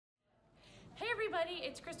everybody,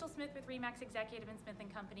 it's Crystal Smith with Remax Executive and Smith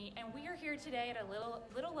 & Company, and we are here today at a little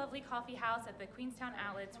lovely coffee house at the Queenstown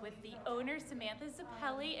Outlets with the owner, Samantha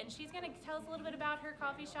Zappelli, and she's going to tell us a little bit about her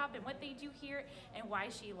coffee shop and what they do here and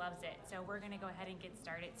why she loves it. So we're going to go ahead and get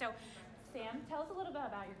started. So Sam, tell us a little bit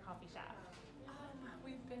about your coffee shop.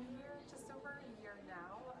 We've been here just over a year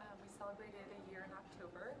now. We celebrated a year in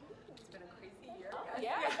October. It's been a crazy year. Oh,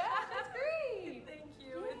 yeah, that's great. Thank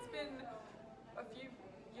you. Yeah. It's been a few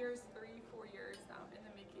years, 3-4 years in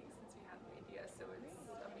the making since we had the idea, so it's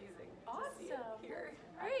amazing to see it here.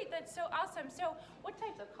 Great, that's so awesome. So what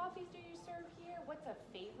types of coffees do you serve here? What's a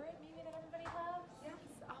favorite maybe that everybody loves? Yes,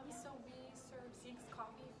 so we serve Zeke's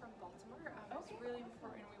Coffee from Baltimore. Okay. It's really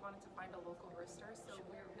important. We wanted to find a local roaster, so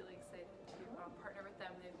we're really excited to partner with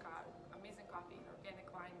them. They've got amazing coffee, an organic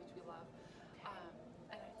line, which we love.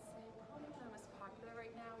 And I'd say probably the most popular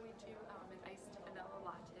right now, we do an iced vanilla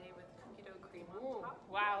latte with cookie dough cream on top.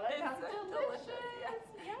 Wow, that sounds delicious. Yes.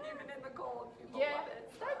 Yeah. Even in the cold, people love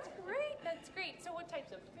it. That's great. That's great. So what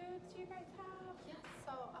types of foods do you guys have? Yes,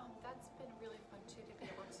 so that's been really fun too, to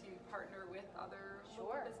be able to partner with other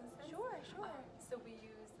local businesses. Sure. So we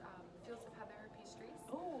use Fields of Heather pastries.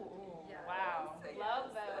 Oh, yes. Wow. So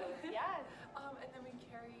love those. Yes. And then we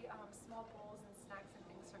carry small bowls and snacks and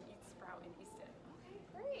things from Eat Sprout in Easton.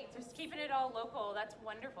 Great. Just keeping it all local. That's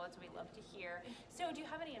wonderful. That's what we love to hear. So do you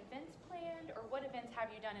have any events planned, or what events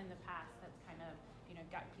have you done in the past that's kind of,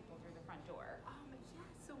 gotten people through the front door? Yeah,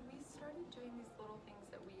 so we started doing these little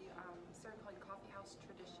things that we started calling coffee house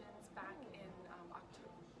traditions back in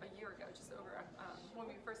October, a year ago, just over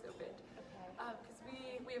when we first opened. Okay. Because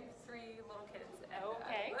we have 3 little kids. And,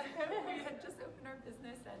 okay. We had just opened our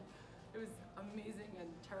business, and it was amazing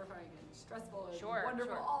and terrifying and stressful and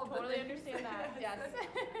wonderful. All of totally the things. Understand that. Yes.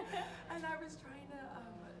 And I was trying to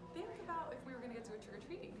think about if we were going to get to a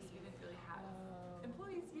trick-or-treating, because we didn't really have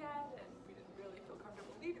employees yet, and we didn't really feel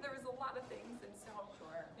comfortable leaving. There was a lot of things, and so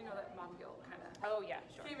that mom guilt kind of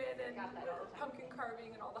came in, and pumpkin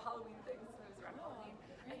carving and all the Halloween things. So it was around Halloween,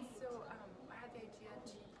 and so I had the idea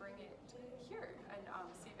to bring it here and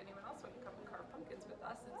see if anyone else would come and carve pumpkins with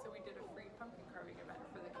us. And so we did a free pumpkin carving event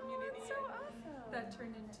for the community. That's so awesome. That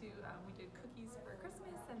turned into we did cookies for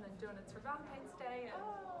Christmas and then donuts for Valentine's Day. And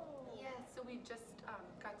yeah, so we just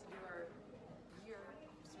got to do our year.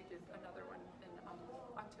 So we did another one in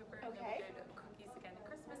October, and then we did cookies again at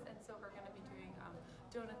Christmas, and so we're going to be doing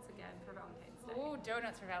donuts again for Valentine's Day. Ooh,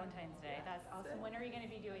 donuts for Valentine's Day. That's awesome. When are you going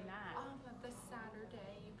to be doing that? The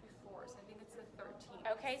Saturday before, so I think it's the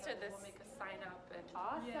 13th. Okay, so this we'll make a sign up and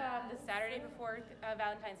the Saturday before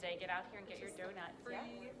Valentine's Day. Get out here and get your donuts.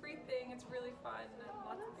 Free thing. It's really fun, and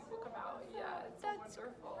lots of people come out. Yeah, it's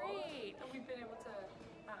wonderful. Great. And we've been able to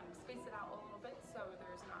space it out a little bit so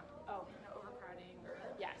there's not overcrowding or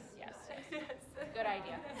yes. Good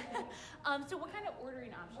idea. So what kind of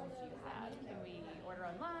ordering options do you have? Can we order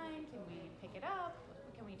online? Can we pick it up?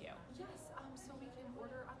 What can we do? Yes, so we can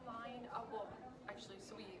order online.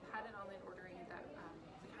 So we had an online ordering that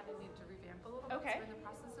we kind of need to revamp a little bit. Okay. So we're in the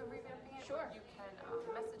process of revamping it. Sure. You can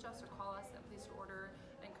message us or call us and place your order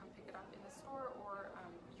and come pick it up in the store, or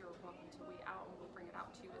you're welcome to wait out and we'll bring it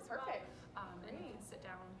out to you as well. And you can sit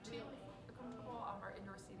down too if you're comfortable. Our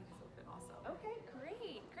indoor seating is open also. Okay,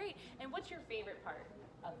 great. And what's your favorite part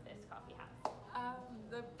of this coffee house?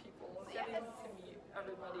 The people, getting to meet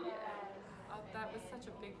everybody. And, that was such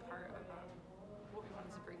a big part of what we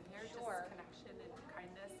wanted to bring here, just connection and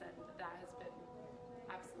kindness, and that has been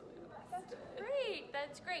absolutely the best.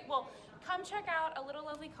 That's great. Well, come check out a little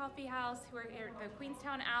lovely coffee house. We're here at the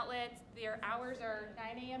Queenstown Outlets. Their hours are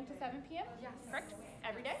 9 a.m. to 7 p.m. Yes. Correct?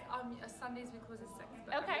 Every day? Sundays we close at 6.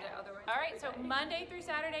 But okay. Every day, otherwise all right, so Monday through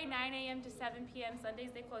Saturday, 9 a.m. to 7 p.m.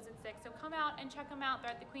 Sundays they close at 6. So come out and check them out.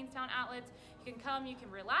 They're at the Queenstown Outlets. You can come, you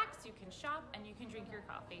can relax, you can shop, and you can drink your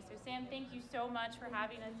coffee. So Sam, thank you so much for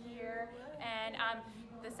having us here. And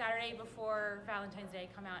the Saturday before Valentine's Day,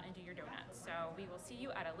 come out and do your donuts. So we will see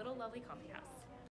you at a little lovely coffee house.